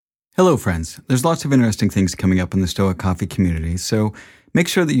Hello, friends. There's lots of interesting things coming up in the Stoic Coffee community, so make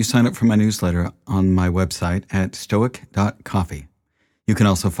sure that you sign up for my newsletter on my website at stoic.coffee. You can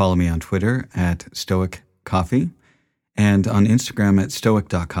also follow me on Twitter at stoiccoffee and on Instagram at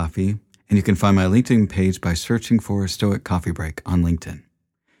stoic.coffee, and you can find my LinkedIn page by searching for Stoic Coffee Break on LinkedIn.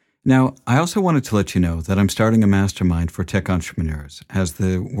 Now, I also wanted to let you know that I'm starting a mastermind for tech entrepreneurs as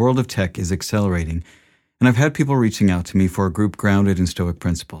the world of tech is accelerating, and I've had people reaching out to me for a group grounded in Stoic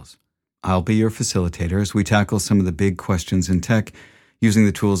principles. I'll be your facilitator as we tackle some of the big questions in tech using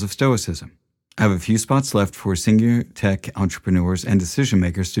the tools of Stoicism. I have a few spots left for senior tech entrepreneurs and decision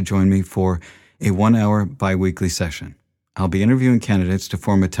makers to join me for a 1-hour bi-weekly session. I'll be interviewing candidates to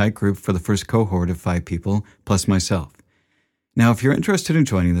form a tight group for the first cohort of 5 people, plus myself. Now, if you're interested in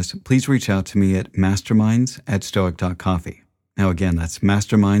joining this, please reach out to me at masterminds@stoic.coffee. Now, again, that's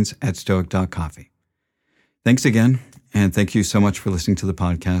masterminds@stoic.coffee. Thanks again, and thank you so much for listening to the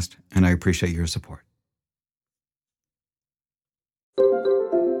podcast, and I appreciate your support.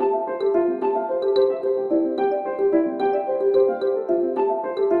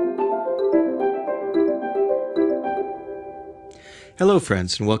 Hello,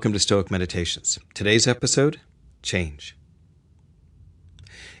 friends, and welcome to Stoic Meditations. Today's episode, change.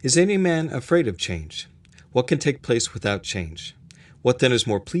 Is any man afraid of change? What can take place without change? What then is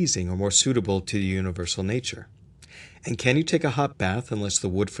more pleasing or more suitable to the universal nature? And can you take a hot bath unless the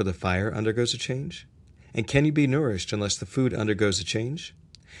wood for the fire undergoes a change? And can you be nourished unless the food undergoes a change?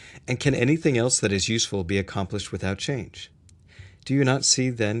 And can anything else that is useful be accomplished without change? Do you not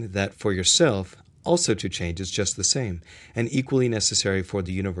see then that for yourself also to change is just the same, and equally necessary for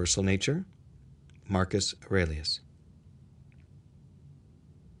the universal nature? Marcus Aurelius.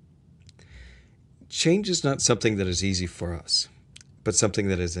 Change is not something that is easy for us, but something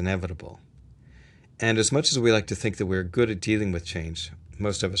that is inevitable. And as much as we like to think that we're good at dealing with change,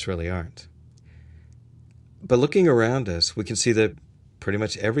 most of us really aren't. But looking around us, we can see that pretty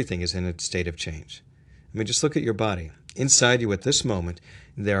much everything is in a state of change. I mean, just look at your body. Inside you at this moment,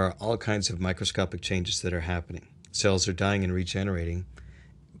 there are all kinds of microscopic changes that are happening. Cells are dying and regenerating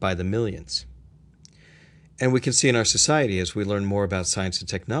by the millions. And we can see in our society, as we learn more about science and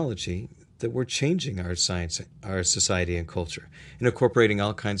technology, that we're changing our science, our society and culture, and incorporating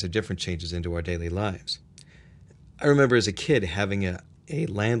all kinds of different changes into our daily lives. I remember as a kid having a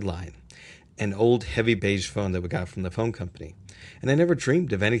landline, an old heavy beige phone that we got from the phone company. And I never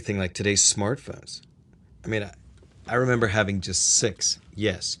dreamed of anything like today's smartphones. I mean, I remember having just 6,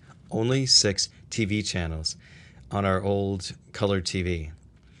 yes, only 6 TV channels on our old color TV.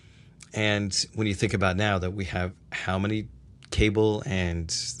 And when you think about now that we have how many cable and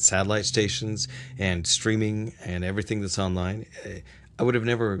satellite stations and streaming and everything that's online, I would have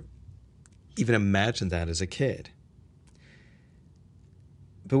never even imagined that as a kid.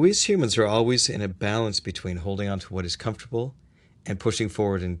 But we as humans are always in a balance between holding on to what is comfortable and pushing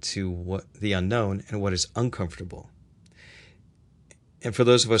forward into what the unknown and what is uncomfortable. And for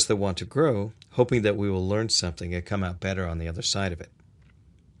those of us that want to grow, hoping that we will learn something and come out better on the other side of it.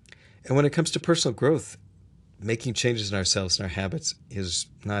 And when it comes to personal growth, making changes in ourselves and our habits is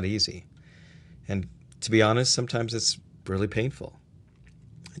not easy. And to be honest, sometimes it's really painful.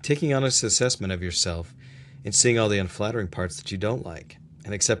 Taking honest assessment of yourself and seeing all the unflattering parts that you don't like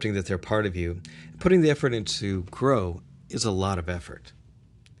and accepting that they're part of you, and putting the effort into grow is a lot of effort.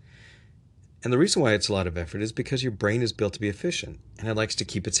 And the reason why it's a lot of effort is because your brain is built to be efficient and it likes to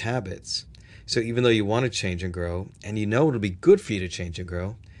keep its habits. So even though you want to change and grow, and you know it'll be good for you to change and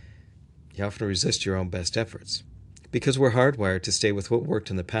grow, you often resist your own best efforts. Because we're hardwired to stay with what worked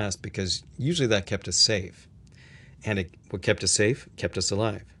in the past, because usually that kept us safe. And what kept us safe kept us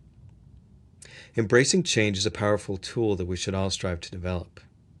alive. Embracing change is a powerful tool that we should all strive to develop.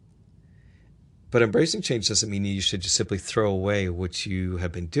 But embracing change doesn't mean you should just simply throw away what you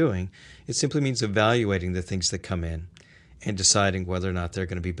have been doing. It simply means evaluating the things that come in and deciding whether or not they're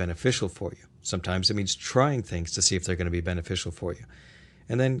going to be beneficial for you. Sometimes it means trying things to see if they're going to be beneficial for you.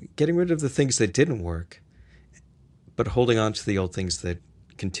 And then getting rid of the things that didn't work, but holding on to the old things that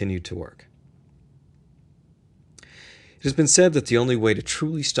continued to work. It has been said that the only way to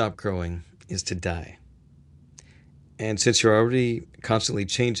truly stop growing is to die. And since you're already constantly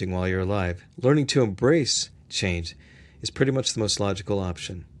changing while you're alive, learning to embrace change is pretty much the most logical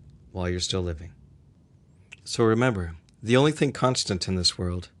option while you're still living. So remember, the only thing constant in this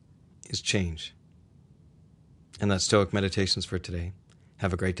world is change. And that's Stoic Meditations for today.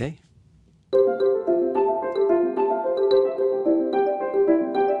 Have a great day.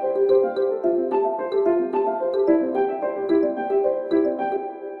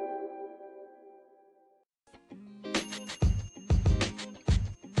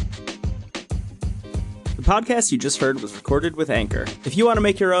 podcast you just heard was recorded with Anchor. If you want to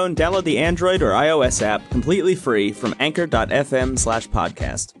make your own, download the Android or iOS app completely free from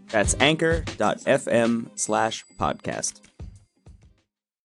anchor.fm/podcast. That's anchor.fm/podcast.